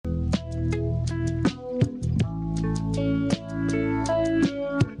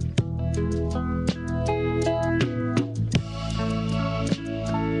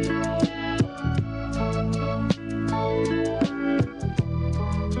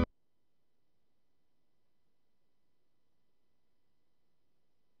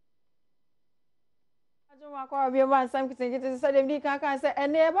Akwa bi ma Nsem nketenkete se dem di kan se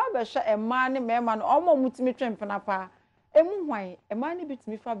ene e ba be hwe e ma ne mema no omo mutimi twempena pa emu hwan e ma ne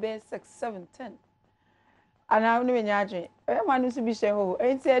bitimi fa be 6 7 10 ana ne nya adwen e ma no su bi hye ho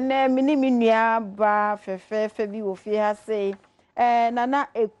enti ene mini minua ba fefefe bi wo fie ha sei nana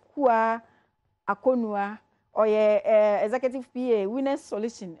ekua akonua oye executive PA Winners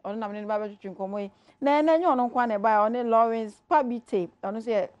Solution ono na me ne ba be twetwe nkomo yi na ene nyo ono kwa na ba ono Lawrence Pabite ono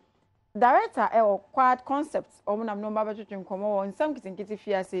se director quad concepts omunam no baba twetwe nkomo wo Nsem nketenkete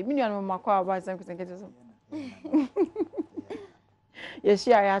fiase mi nuanu makwa ba Nsem nketenkete so ye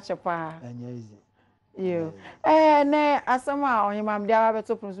share ya chepa easy yo ne asama ohimam dia ba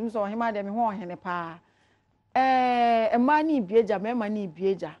beto pronsu so ohima de me ho ohene pa emani bieja me mani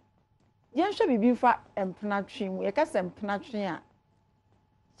bieja ye hwe bibi mfa empena twem ye ka se empena twen a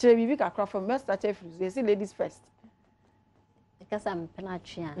kire bibi kakra from master chef you see ladies first ye ka se empena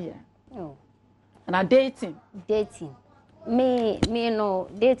twen a yeah. Oh. And dating. Me no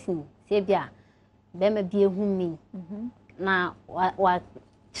dating. Say bia, be me bi ehu mi. Na wa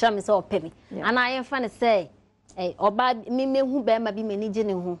try me so pay me. And I am fan say, oba me hu be ma bi me ni je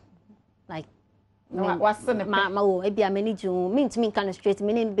ne hu. Like what's the ma o e bia me ni je hu. Me ntimi kan straight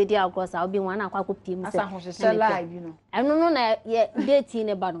me ni be dia across I be one akwa ko piem say. Asa ho hye live you know. Eno no na dating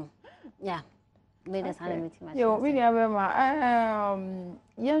ne ba no. Yeah. Me the sana meeting ma. Yo, we never ma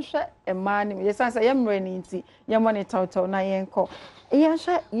yenhwe emani ye sansa ye mre ni nti ye money total na yenko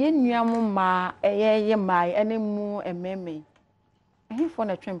yenhwe ye nuam ma ye mai ene mu ememe ehin for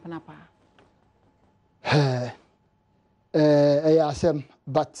na twempena pa Asem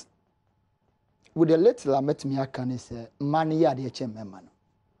but with the little I met me can say man ya de che mema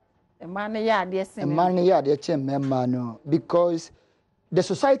no man ya de se man ya de che mema no because the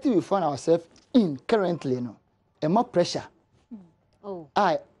society we find ourselves in currently no more pressure. Oh.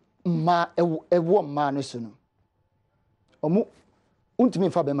 I ma ewo ma no so no. Omu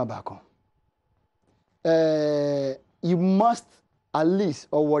untimi fa be ma ba ko. You must at least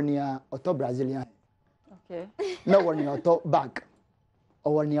or one year auto Brazilian. Okay. No one year auto bag.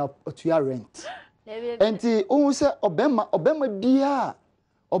 Or 1 year to rent. Enti ohun se obema bia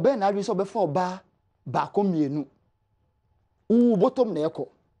obe na adwi so be for ba ko mienu. U bottom na eko.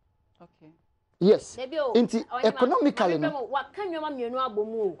 Okay. Yes. Inti economically no. What can you mienu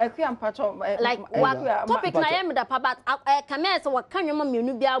abomu? Ekua mpacho like what topic na yam da pa but can I say what can you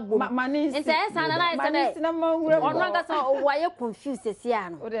mienu bi abomu? Nti esa na na say na manwura ono ga say o ye confused sia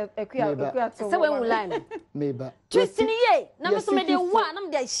no. O de ekua to. Say we line. Meba. Twistini ye. Na me so me de wa na me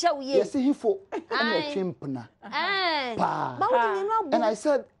de hyew ye. Yes, he for na twempna. Pa. And I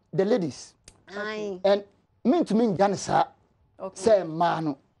said the ladies. And mean to mean Janisa. Say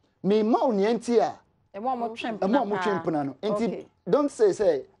man. Me ma oni enti a e mo mo twempena no enti don't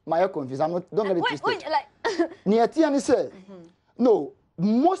say my confused. I'm not, don't get it twisted. Niatia ni say no,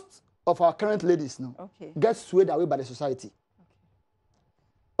 most of our current ladies no get swayed away by the society.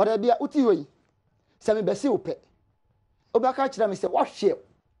 Oda bia uti hoyi say me bese ope obaka kira me say what share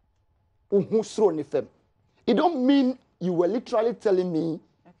uhu sro ni fem. It don't mean you were literally telling me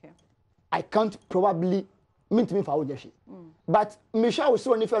I can't probably mean to me for ojeshi. But me sure was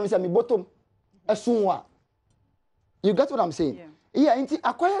so ni fem say me bottom esunwa. You get what I'm saying? Yeah, inti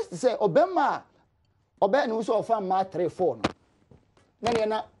acquire say obema obe ni so ofa ma 3 4 no.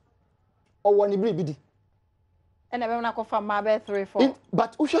 Na owoni bibidi. And I na kofa ma be 3 4.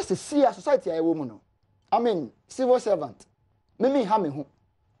 But who should see a society a woman no. I mean, civil servant. Me ha me ho.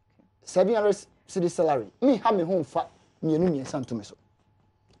 700 cedi salary. Me ha me ho fa mienu miensa to me so.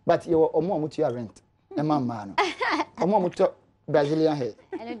 But you omo amutu rent. E ma ma no. Omo amutu Brazilian hair.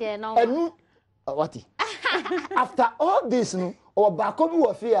 Eno de no. Enu what? After all this no, or back on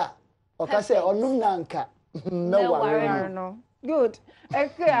wo fear. O ka say onum na nka. No worry no. Good.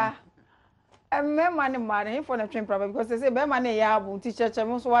 Ekua mema ne mare for na twin problem because they say be man ya abu teacher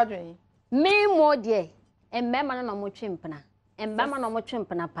mo so wadwen. Me mo de mema no mo twempena. Mbama no mo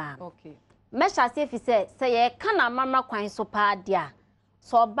twempena pa. Okay. Mesha se fi say ye ka na mama kwan so pa dia.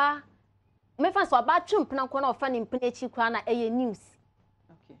 So ba me fa so ba twempena ko na ofa ni mpena echi kwa na eye news.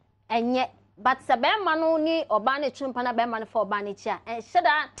 Okay. Enye but se be ma no ni oba ne twempena be ma no for oba ne chi a.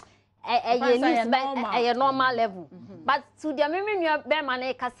 Sheda eye news be eye normal level. But to dia me nua be ma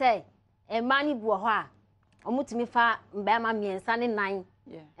na ka say mani bu ho a omutimi fa be ma miensa ne nan.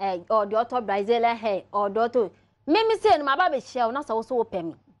 Or the auto Brazilian hair or daughter. Me say no maba be share na so wo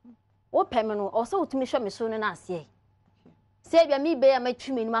pemi. Wo pemi no o so utimi hwe me so no na ase. Say bia me be ya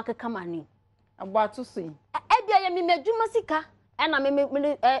matwi me ni makeka mani. Agbato so yi. E bia ya me madwuma sika. E na me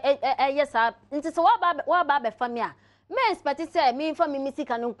yes nti so wa ba be fa me a. Me expect say me fa me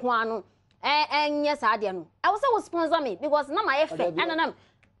sika no nko ano. yes I no I was sponsor me because na my friend and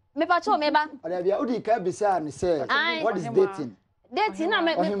me pa cho me ba odabia odi ka bisa ne say what is dating dating na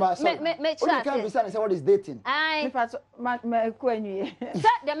me odi ka bisa ne say what is dating me pa me ku anwie say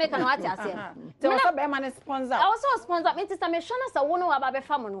dem make no ati ase te o so be man sponsor I was sponsor me tista me hwana sa wo no wa ba be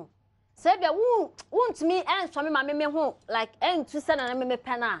fam no say be won to me and so me ho like en to say na me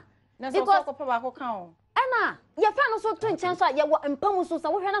pena because ko pa ba ko kan o ana ya fa no so to nchen so ya wo mpamu so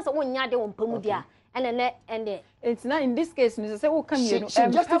wo hwana sa wo nya de wo mpamu dia and it's not in this case Mr. say who come here she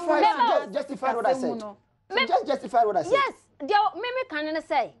justified what I said just justify what I said yes there me can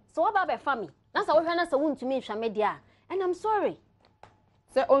say so what about family na sa wo hwana sa wo ntumi hwa media and I'm sorry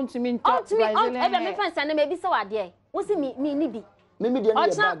say on to me me fan say na me bi sa wade wo si me ni bi me dia na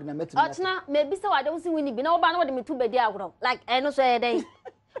bag na metu ochna me bi sa wade wo si we ni bi na wo ba na wo de me tu bedi agro like no so e den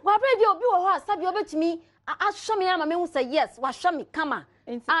wa pre bi obi wo ho asabi obetumi a show me ama me hu say yes wa show me kama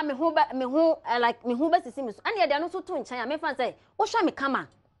me hu like me hu be sisi me so ane dia no so to nchan me fan say wo show me kama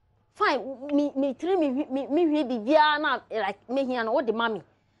fine me tiri me hwe bibia na like me hia no wo de mami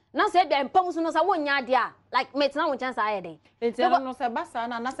na say dia mpam so no sa wo nya dia like me tena wo nchan sa aye den enti no say basa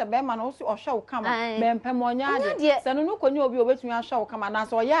na say be ma no so ohwe kama me mpam onya dia se no konya obi obetumi ahwe kama na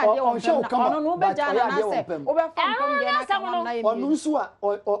so ya dia wo mpam no no be ja na say wo be fa mpam dia na kama na ye onu nso a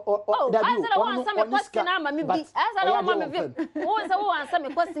dabi onu answer me question ama me bi answer na ma me bi wo say wo answer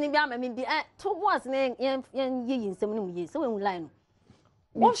me question bi ama me bi to boss na yen ye nsem no mu ye se we line no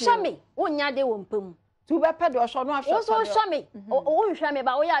wo hwa me wo nya de wo mpam tu be pede ohwo no ahwe wo so hwa me wo hwa me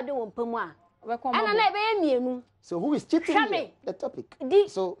ba wo ya de wo mpam a ana na be mienu so who is cheating the topic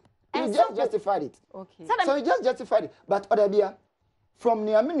so you just justified it okay so you just justified it but odabia from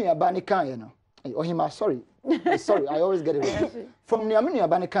niaminu abani kan ye no ohima sorry I always get it wrong from niaminu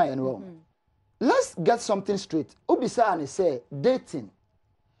abani kan ye no let's get something straight obisa and say dating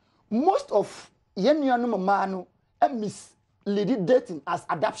most of yenuanu mama no mislead dating as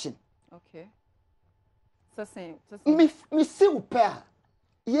adoption okay so say me see u pair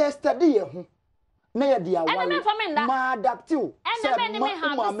yesterday hu na ye dia wale ma adapt you say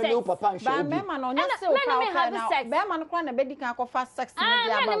ma me no papa nsho ba me ma no nya say o ka na be ma no kwa na be di kan akofa sex me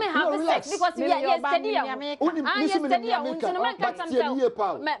dia ba no sex because yesterday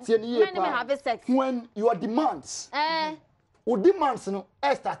when your demands o demands no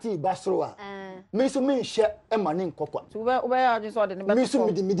estati basro a me so me nhye e ma ne nkokwa so we ya just order ne be me so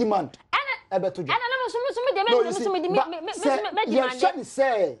me demand ebeto jo so me demand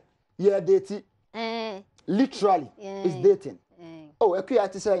say yeah dating literally is dating oh ekwia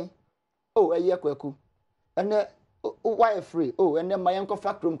ti say oh eye kwaku ene why free oh ene mayen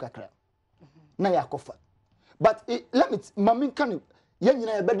kofa krom kakra na yakofa but let me mami kan ye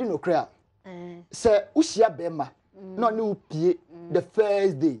nyina e bedi no kra say uhia bema no ne upie the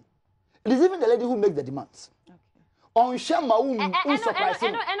first day it is even the lady who makes the demands on shema surprise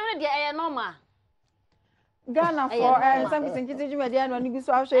eno de normal Ghana for Nsem nketenkete jumadi anu ni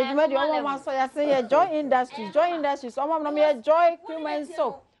so ahwe jumadi omo ma so ya say joy industry so omo no me joy cream and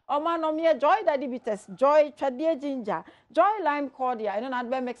soap omo no me joy daddy bitters joy twade ginger joy lime cordial eno na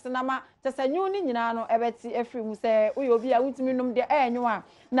be mix na ma tese nyu ni nyina no ebeti afri mu say uyo obi a wutimi num de enyu a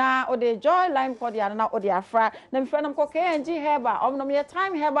na o de joy lime cordial na o de afra na me fenam ko KNG herbal omo no me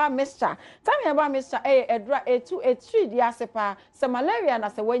time herbal mixture edra e2 di asepa se malaria na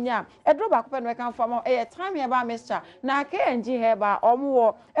se wanya edro ba ko pe no kan fam time herbal mixture na KNG herbal omo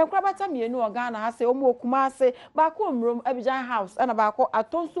wo enkrabata mienu o Ghana ha se omo okuma ase ba ko omrom Abidjan house na ba ko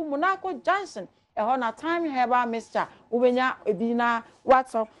atonsu Monaco junction eho na time herbal mixture ubenya ebi na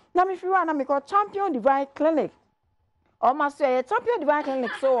what's na me fiwa na me call Champion Divine Clinic o ma so Champion Divine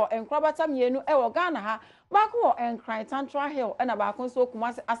Clinic so enkrabata mienu e wo Ghana ha ba ko enkran Tantra Hill na ba ko so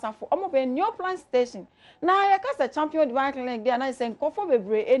Kumasi Asafo o mo be new plan station na ya ka se Champion Divine Clinic dia na se nkofo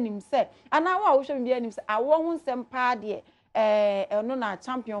bebre enim se ana wa wo hwe bi enim se awo hu nsem pa de no na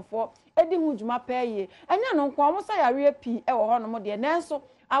champion for edi hu djuma pa ye enya no nko mo sa yare pi e wo ho no mo de nanso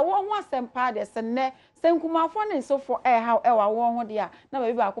awo hu asem pa de se ne senkumafo ne so for how e wa wo ho de a na ba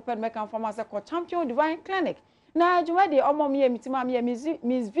bi ba ko pe no meka informa se ko Champion Divine Clinic na djuma de omo me mitima me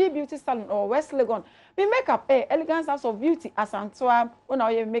Miss V Beauty Salon or West Legon we makeup elegance house of beauty asantoa una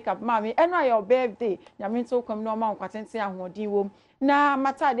we makeup mami eno your birthday nyame to kom no ma nkwatente ahodin wom na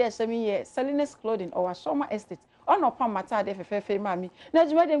mata de ehemi ye Salinas Clothing or Shoma Estate ono pam mata de fefefe mami na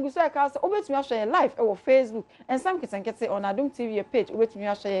djuma de nguso e ka se obetumi ahwe live e wo Facebook Nsem nketenkete on Adom TV page obetumi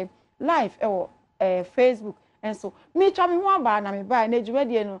ahwe live e wo Facebook and so me twa me ho aba na me ba na djuma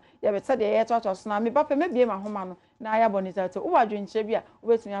de no ye beta de ye to so na me ba pe me bie ma homa no na ya bonita to wo adwenche bia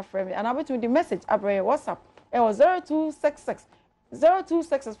obetumi afre me and obetumi the message abre WhatsApp e wo 0266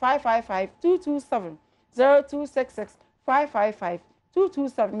 0266555227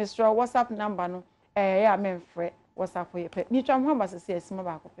 0266555227 Mr. WhatsApp number no ya memfre WhatsApp ye pe ni twam hamba sese asima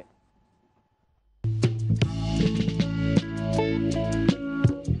ba kope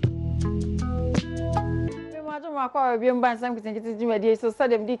ma kwa bi mba nsam nketenkete dwumadi so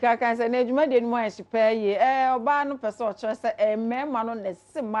sadem di kaka se na dwumadi no mo ahyepa ye oba no pese o kire se mema no ne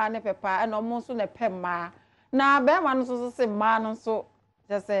sima ne pepa na omo so ne pema na bema no so sima no so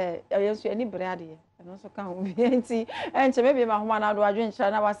se yesu ani brade no so kan o bi enti enche me bi ma homa na do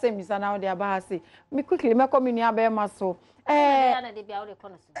adwencha na wase misa na de aba ha se me quickly me community abema so na de bia o de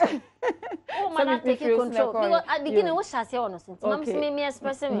kono so o mana take control because at beginning wo shase ono so mam se me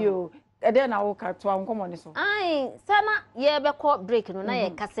express me yo ede na wo ka to ankomo ni so ai sana ye be call break no na ye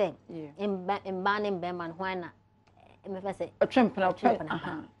ka se emba ne mbema no hwan na me fa se twempena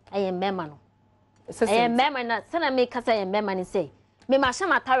ai mbema no ai mbema na sana me ka se mbema ni se me ma sha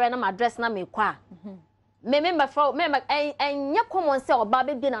matare na ma dress na me kwa me fa me enye common se oba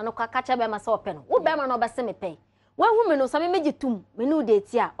be bi na no ka cha be ma se ope no wo be ma no ba se me pe wa hu me no so me megitum me no de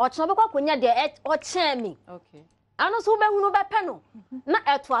ti a o che no be kwa konya de o che me okay ano so be hunu be pe no na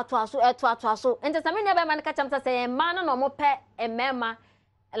eto aso ente sa me ne be ma ne ka cham say emma no mo pe emema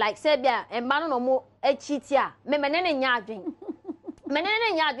like say bia emma no mo achiti a me ne nya adwen me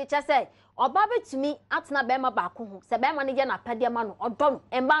ne nya adwen che say oba betumi atena be ma ba ko hu se be ma ne je na pade ma no odo no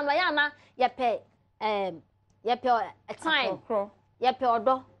emma no ya na ye pe a time ye pe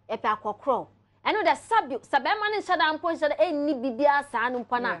odo ye pe akokro eno the sabio sabema ne shada mpo shada enni bibia saa no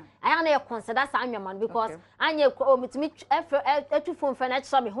mpo na aya na ye consider saa anwama because anye o metumi etu phone fa na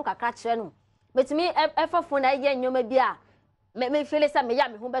kire me ho kakra kire no metumi efa phone na ye nyoma bia me feel say me ya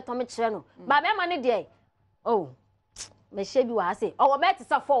me ho beto me kire no ba me ma ne de oh me shebi wa ase o be ti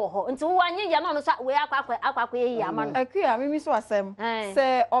sa for ho nti wo anye ye no no so we akwa ye ya ma no akua mimi so asem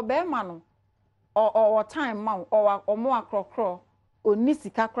se obema no o time ma o mo akrokro oni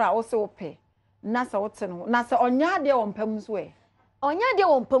sika kra o se wo pe na sa wote no na sa onya de wo mpam so onya de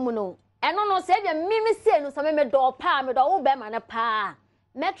wo mpam no eno no se bia mimi se no sa me do pa me do wo be ma na pa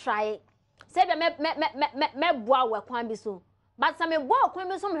me try se bia me boa we kwan bi so but sa me boa kwan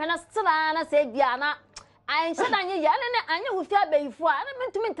bi so me na stra na se bia na ai se da nye ya na anya wo fi abayifu a na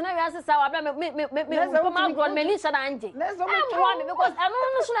mentumi ntena wi asesa wa bia me ma gro me ni se da anje e boa me because eno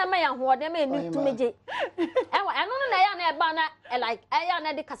no so na me ya ho de me ni tumeje eno no na ya na e ba na like ya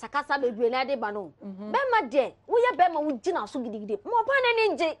na de kasakasa bedue na de ba no be ma de wo ye be ma wo gina so gidigide mo ba na ni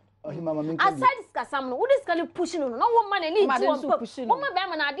nje mama me nkan aside skasam no wo dis kan push no no wo ma na ni ti wo ma be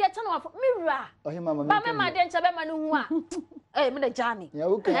ma na de cha na wa me wura mama me ba me ma de ncha be ma no hu a me na jami ya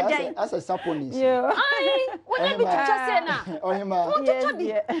okay as a saponis ai wo na bi tucha se na mama tucha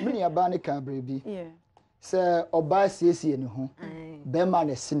bi me ni aba ne kan brebi se oba siesie ne ho be ma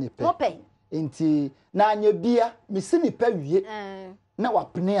na sinipe mo pe enti na anya bia me sinipe wie na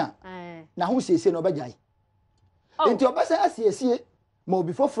wapene a na ho siesie no obagyae enti oba se asiesie ma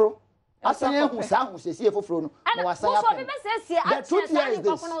obi foforo asan ehu sa ho siesie foforo no na wasan apa the truth here is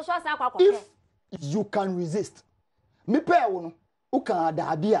this if you can resist me pe wo no u kan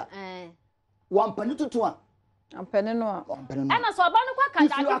adabi a wampane tutu a ampane no a ena so oba no kwa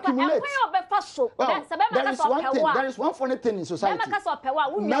kada akwa obefa so se be ma ka so pewa there is one funny thing in society be ma ka so pewa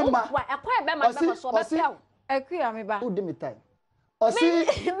wo mi wa ekwa be ma be so be pewa akua me ba u di me time o si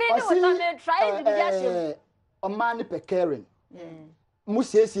o man pe caring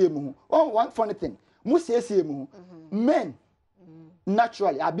musiesie mu one funny thing musiesie mu men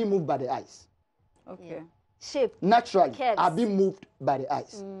naturally are being moved by the eyes shape naturally are being moved by the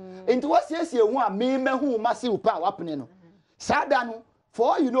eyes into what siesie hu a me hu massive pa wapene no sada no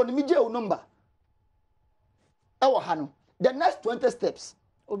for you know me je o number e wo ha no the next 20 steps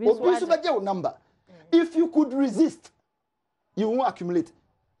obi so be je o number if you could resist you won't accumulate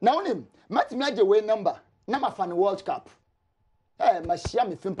now him matimi aje we number na ma fan world cup ma share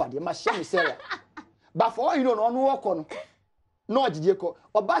me fimpade ma share me seria but for you know no work on no ojije ko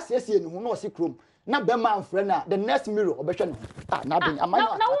oba siesie ne hu no si krom na be man frɛ na the next mirror obehwɛ no na ben am na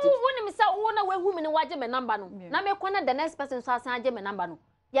wo ni me say wo na we hu me ne waje me number no na me kwana the next person so asan aje me number no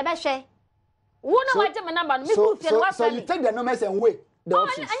ye be hwɛ wo na waje me number no me ku fie no wa so you take the numbers and weigh the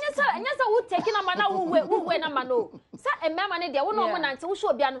options anya say wo take number na wo weigh number no sa emema ne de wo no mo nante wo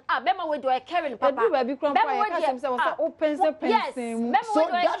sho bia no be ma we do e carry papa be ma we dey say open so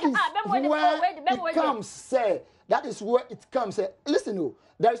it comes say that is where it comes say listen no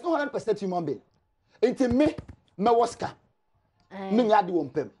there is no 100% human being enti me waska me nya de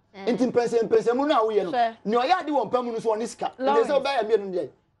wompam enti pense mu no a wo ye no ne o ya de wompam no so oni ska enti say o ba ya me no dey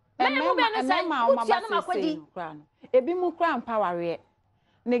Ebi mu kra empowere.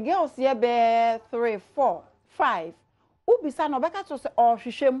 Ne girls ye be 3, 4, 5. Ubisa no beka to say or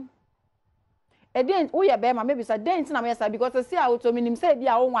hwehwem. Eden wo ye be ma mebisa den na me say because see auto minim say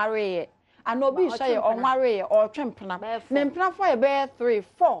bia wo nware ye. Ana obi hye ye onware ye or twempena. Ne mpena for ye be 3,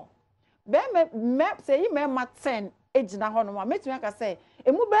 4. Be me say yi me ma 10 ejina ho no ma metumi aka say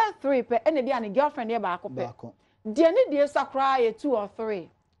emu be 3 pe ene dia ne girlfriend ye ba akopɛ. Die ne die sakra ye 2 or 3.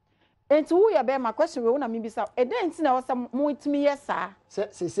 Enti wo ya be my question we na me bisa eden ti na wo say mo itimi yesa say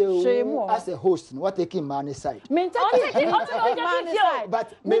as a host what taking man side me taking man side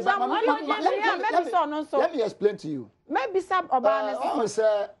but let me explain to you maybe some oba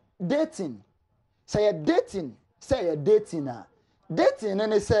say dating say dating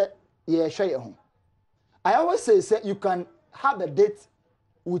and say yeah share your home. I always say you can have a date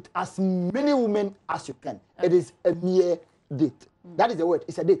with as many women as you can. It is a mere date. That is the word.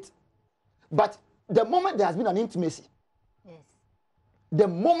 It's a date. But the moment there has been an intimacy, yes. The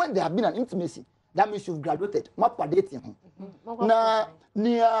moment there has been an intimacy, that means you've graduated. Not per dating. Now,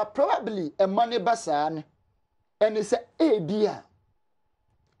 near probably a money basan, and it's a dear.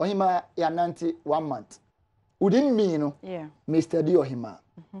 Ohima yananti 1 month. Wouldn't me, you know, Mr. D. Ohima.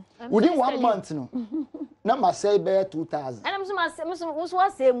 Within 1 month, no. Number say bear 2,000. And I'm so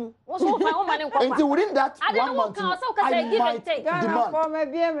same. Until within that 1 month, I might demand.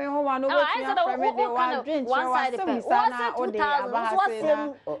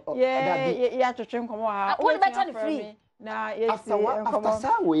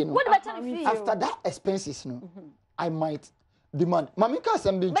 After that expenses, no, I might demand. Mamika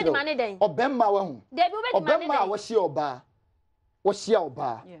assembly. Obemma wahu. Obemma washi oba. Washi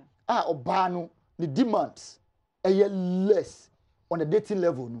oba. Ah oba no. The demands a year less on the dating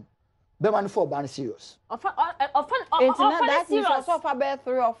level. No, the man for ban serious. Often that is also for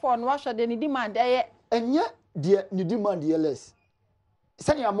 3 or 4. And what should they demand? And yet, dear, you demand year less.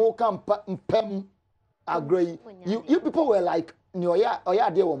 Send your more camp pem agree. You people were like, no, yeah,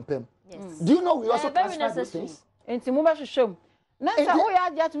 dear one pem. Do you know we also classify those things? And to move us to show. Nasa o ya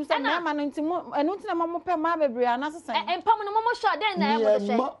ja tum say na ma no ntimo enu ntina ma mo pe ma bebre ana sesan empam no mo sure den na e mo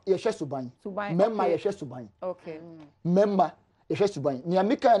de hwe ye hwe suban memma ye hwe suban okay memma ye hwe suban ni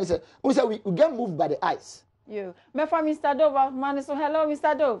amika ni say we say we get moved by the eyes you me from Mr. Dove man so hello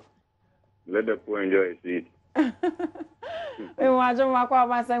Mr. Dove let the poor enjoy it we want to ma kwa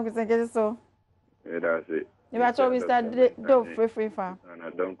ma sam nketenkete so that's it you ba cho Mr. Dove free fa and I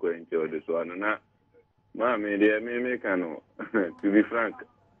don't go enjoy this one na Mami, dear, me cano. To be frank,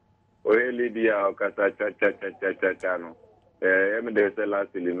 really, dear, Cassa chano. There's a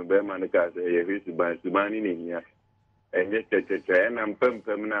last in Bermanica, a visit by Subani in here. And just and I'm pem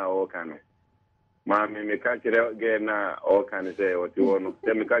now, all cano. Mami, me catch it out again now, all can say what you want.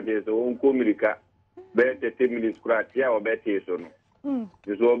 Tell me, catch his own communica. Bet 10 minutes scratch, yeah, or bet his own.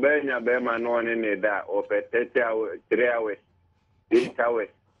 You so Benya Berman on any that, or bet 30 hours, 3 hours, 8 hours.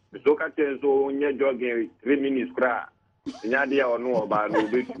 So catch so nye jogging 3 minutes cra. Nya dia ono ba no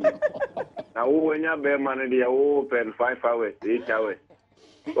be tu. Na wo nya be man dia wo pen 5 hours, 8 hours.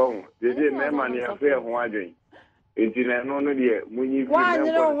 Bon, dey me man ya fe ho adwen. Enti na no no dia munyi fi na. Wa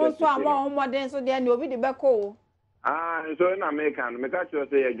nyere wo so ama homoden so dia na obi de be ko. Ah, so na me kan me catch you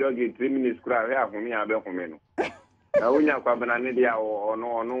say jogging 3 minutes cra he ahomi abe homi no. Na wonya kwa bana ne dia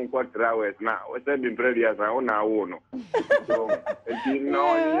ono nko 3 hours na o se bi previous na o na wo no. So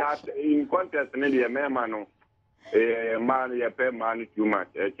in contest ne dia me ma no man ya pe man too much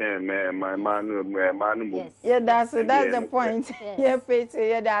man yeah that's the point yeah pete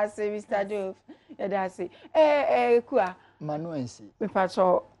yeah that's Mr. Dove yeah that's kwa manu ensi me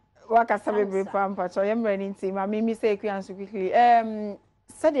pacho wakasa bebre pam pacho yem running team ma me say kwa so quickly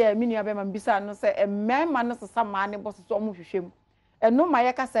said the menu be man bisa no say man no so sama ne boss so mo hwehwem eno ma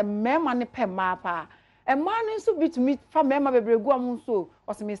ye ka say man ne pe ma pa a man nso bitumi fa mema bebregu am nso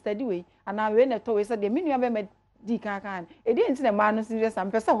o se Mr. Diwe ana we na to we say the menu be me di kan e dey nti na man no serious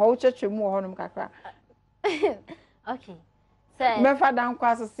am pese ho chechemu ho nom kakra okay say me fa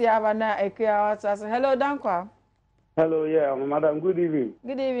dankwa so sia ba na ekua wato so hello dankwa hello yeah madam good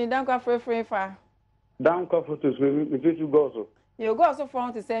evening dankwa free fa dankwa photos me fit you go so you go so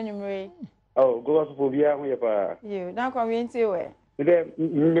front to say numere oh go so for bia ho ye pa you dankwa we nti we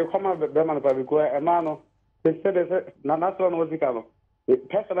me come be man pa because e man no they said na so no zika no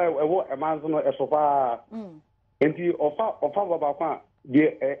personal e man so no e so fa enti ofa baba kwa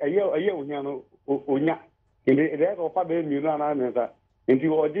de eye ohia no onya ende e ofa be mi no na na enti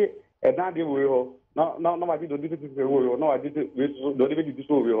oje e dan de we ho no ma di do di we no wa di do di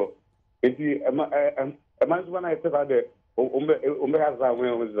so we ho enti e man so na e pesa de has that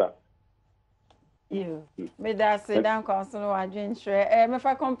way with that. You. Me that say down council no adwin share. Me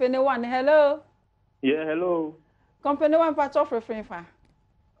fa company one. Hello. Yeah, hello. Company one patch off refrain fa.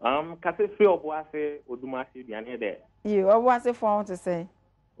 Kase free obuase odumase biane there. You obuase for to say.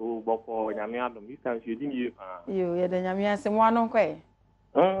 Oh, boko nyame adom. This time you didn't you. You ye the nyame asem wano kwe.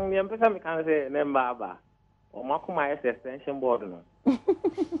 Me mpesa me kan say nemba aba. O makoma extension board no.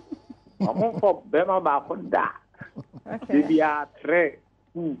 Omo for bema ba ko da. Okay. Bibia 3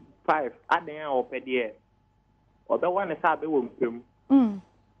 2 5 adan opede. Obe wane sa be wo mpem.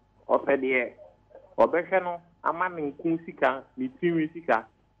 Opede. Obehwe no ama me nkun sika, me tinwi sika.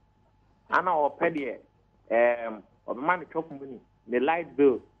 Ana opede obema me chop money, the light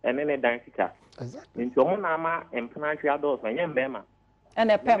bill and then dan sika. Exactly. Nti omo na ama empanachi adults anya mbema.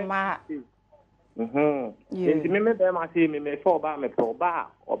 And a pema. Nti me bema say me for ba me for ba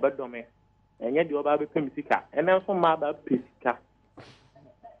obedome. Enye di oba be pem sika. Enen so ma ba pesika.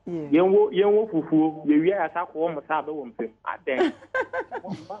 Yenwo fufuo, ye wi asa ko mo sa be wo mpem. Aden.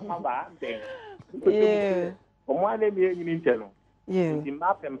 Ma ba aden. Yeah. Omo ale mi enyi nche no. Yeah. Nti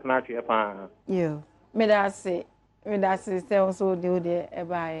ma pem na twe pa. Yeah. Me that say say also do there e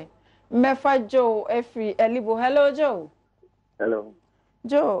baaye. Mefa Joe Efri Elibo. Hello Joe. Hello.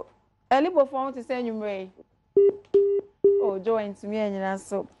 Joe, Elibo phone to say nyumre. Oh Joe into me anyina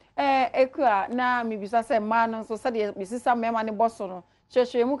so. Ekua na mi bisa say man no so say de bisisa mema ne bosso no.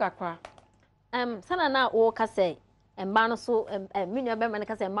 Chechwe mu kakra. Sana na wo ka say emba no so mi nua be man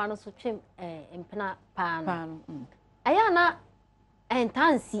ka say emba no so twem empena pa no. Aya na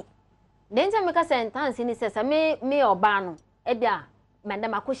entansi. Denja me ka say entansi ni say me oba no e bia mende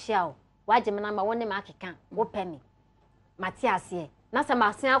makohia o. Waje me na ma woni ma akeka wo pemi. Mate ase. Na se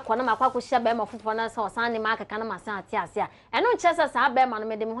ma sen akọ na makwakohia be ma fufo na se osan ne ma akeka na ma sen ate ase a. Eno nche se sa be ma no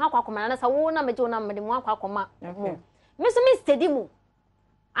me de me ho akwakoma na se wo na me je wo na me de me ho akwakoma. Me so me steady mu.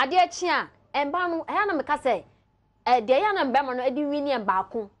 Ade achi a emba no eya na me ka say de ya na mbe ma no edi wini emba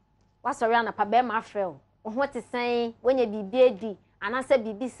ako. Wa sori ana pa be ma afre o. Ho te sen wonya bibi edi ana se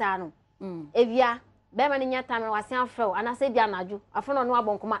bibi sa no. Evia be ma nya time wa sen afre o ana se bia anaju afo no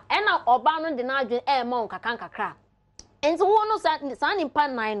abonkoma e na oba no de na adwen ma onkakan kakra. Enti wo no sa ni pa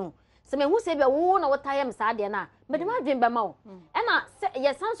nan no se me hu se bia wo na wotaye me sa de na me de ma adwen be ma o. E na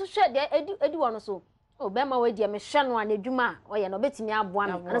ye san so hwe de edi wo no so. O be ma we de me hwe no anadwuma o ye no betimi aboa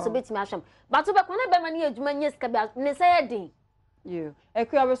me ana so betimi ahwem but be ko na be ma ne adwuma nye sika bia ne say edin You.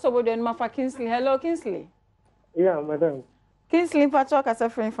 Ekua be so bodo no fa Kingsley. Hello Kingsley. Yeah, madam. Kingsley pacho ka say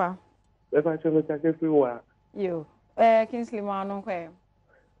friend fa. Be fa cho me ta ke fi wa. You. Kingsley ma no kwe.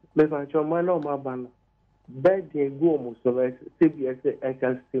 Be fa cho ma no ma ba no. Be de go mo so se bi ese e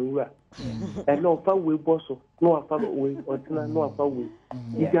ka se wura. E no fa we boso, no fa we otina no fa we.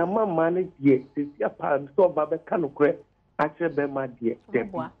 If your mama ne die, se ya pa so ba be ka no kre, a che be ma die, de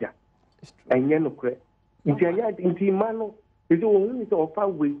bia. Enye no kre. Nti ma no, is o hu ni so fa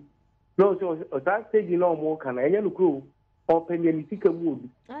we. No so that say you no more kan enye no kro. Open any sika mu obi.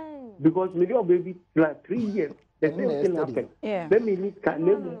 Because me your baby like 3 years. The same thing happened. Yeah. Let me need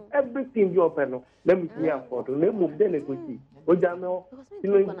everything you open. Let me see afford. Let me then go see. Ojamo,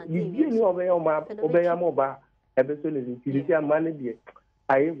 you know obey your map, obey your mobile. Eventually, you see a man.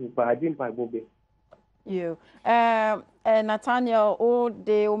 I didn't buy Bobby. You. Nathaniel,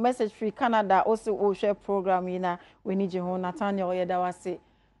 the message free Canada also share program in we need you home. Nathaniel, Yedawasi.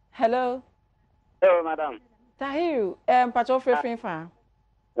 Hello. Hello, madam. Tahiru, Pacho Free Fan.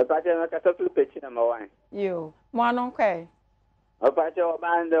 The Pacho Catapul Pitch number 1. You. Monon Kay. A Pacho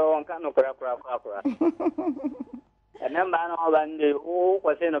band on Cano Crack. And then Ban Band, who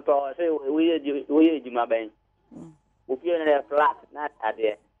was in a power, say, we my bank. We feel a flat, not at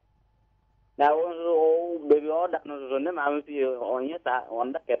it. Now, baby, all that on them, I will see on your side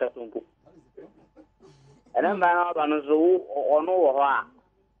on the Catasumpu. And then Ban on Zoo or no,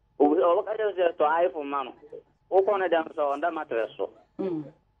 we all look at us to iPhone, man. Open them so on the mattress.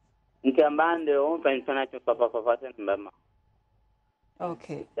 You can ban their own pension for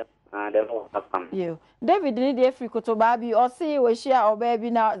Okay. You. David need the free to baby or see we share or baby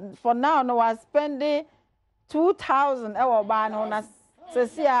now. For now, no one spending 2,000 our ban on us. So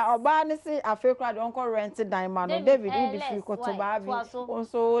see our ban is a fake crowd uncle rented diamond. David need the free to baby.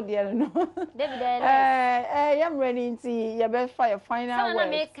 Also, dear no. David I'm ready to your best fire final. Sana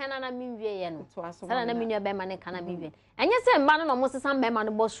make Canada mean yen. Sana na mean your be man can be yen. And you say man no most some be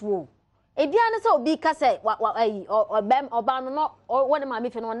man boss wo. E bia na so obi ka say or bem or ban no or one ma me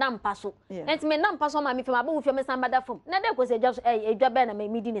fe no nam paso. Enti me nam paso ma me fe ma ba wo fe me san bada fom. Na dey ko say just edwa be na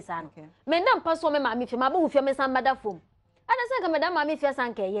me di ni san. Me nam paso me ma me fe ma ba wo fe me san bada fom. Ada say ka me dan ma me fe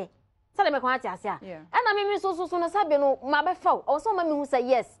san ka ye. Say me kwa ati ase a. Na me so no sabe no ma be fa. O so ma me hu say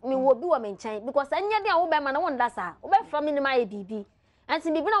yes, me wo bi wo me nchen because anya de a wo be ma na won da sa. Wo be fra me ni ma ye bibi.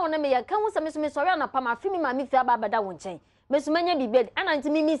 Anti bibi na wona me ye kan hu say me so na pa ma fi me ma me fi aba bada won nchen. Me so manya bibi ana anti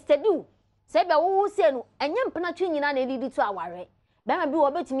me steady. Say be wo se no anya mpena twi nyina na edidi to aware. Bema bi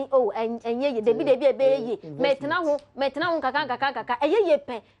wo betimi enye ye debi ebe ye metena ho kaka eye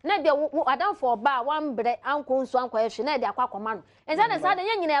pe na de adam for ba wan bre anko nso anko ehwe na de akwakoma no enza na sa de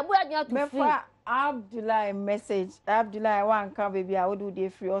nye nyina ebu adwuna to free mefa Abdullahi message Abdullahi wan ka baby a wo do de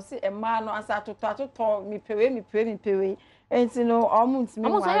free o se e ma no asa to mi pewe enti no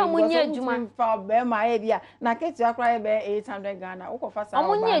omuntimi wa so omunye adwuma fa be ma e bia na keti akra be 800 Ghana wo ko fa sa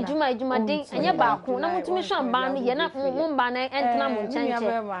omunye adwuma de enye ba ko na mutumi hwan ba no ye na mo mba na entena mo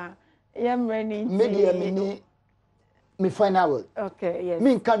nchanche yemre ni media mini me final word okay yes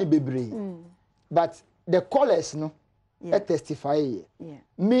me nka ni bebre but the callers no testify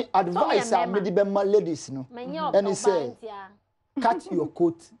me advice me di be my ladies no and he say cut your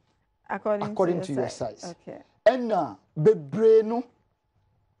coat according to your size okay and bebre no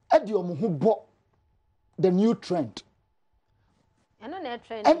edi omo hu bo the new trend na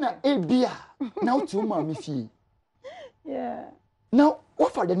trend and ebia now to ma me fie now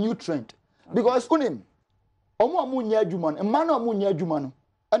what for the new trend because unim omo amunya adwuma no man amunya adwuma no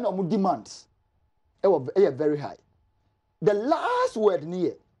and omo demands very high. The last word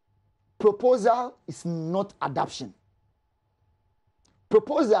near proposal is not adoption.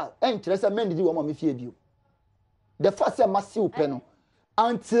 Proposal interest men di woman me fie bio. The first say massive penno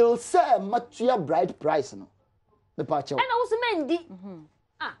until say matua bride price no. The pacho. And also mendi.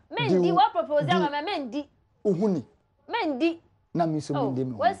 Mendi what proposal ma mendi. Uhuni. Mendi. Na mi so mendi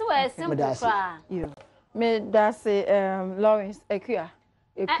me. What's where simple fra. Me da say Lawrence Ekuya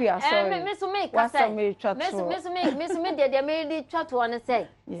sorry. Me so make say. Me de me di chat one say.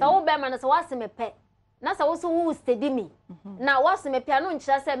 So wo be ma no so wase me pe. Na sa wo so wo steady me. Na wase me pe no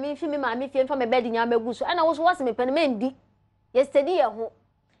nkyira say me fi me ma me fi mfa me bed nya magu so. Na wo so wase me pe no mendi. Ye steady ye ho.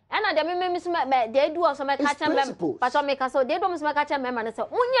 Na de me so me de edu so me ka cha me. Pa so me ka so de edu so me ka cha me ma no say.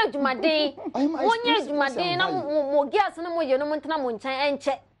 Munye adwumaden. Munye adwumaden na mo gias na mo ye no mo ntena mo nchan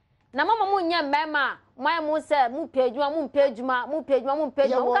enche. Na mama munye mbema mo se mu pejuma mu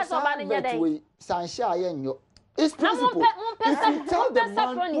ka so ba nya dai sansha ye nyo it's principle you tell the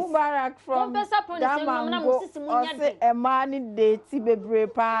man Mubarak from Damango say e man date bebre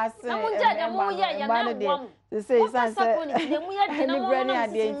pass e man date say any brand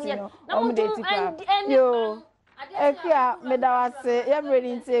adenti no date pa yo ekua me da wase ye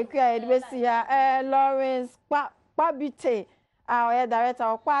ready nti ekua e be si ya Lawrence pa bite our director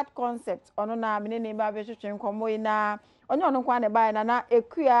of quad concept ono na me ne ba be hwehwe nkomo ina ono kwa ne ba na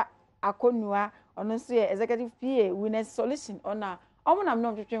Ekua Akonua ono so ye executive PA Winners Solution ona omo na me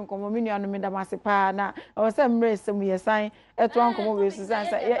no hwehwe nkomo me nua no me da masepa na o se mre sem ye san eto nkomo we su san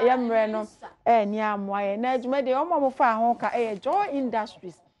ye mre no ni amoa ye na adwuma de omo mo fa ho ka Joy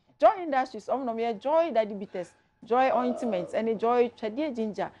Industries omo no me Joy diabetes Joy ointments and Joy Chadie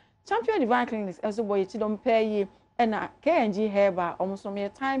ginger Champion Divine Clinics eso boy ti don pay ye na KNG herba almost some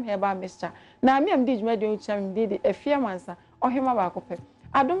time herba mixture na me am did medio cham did a fear mansa ohima ba kope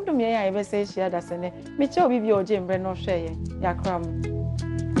adom dom ye ya be say share da sene me che obi bi oje mbre no hwe ye yakram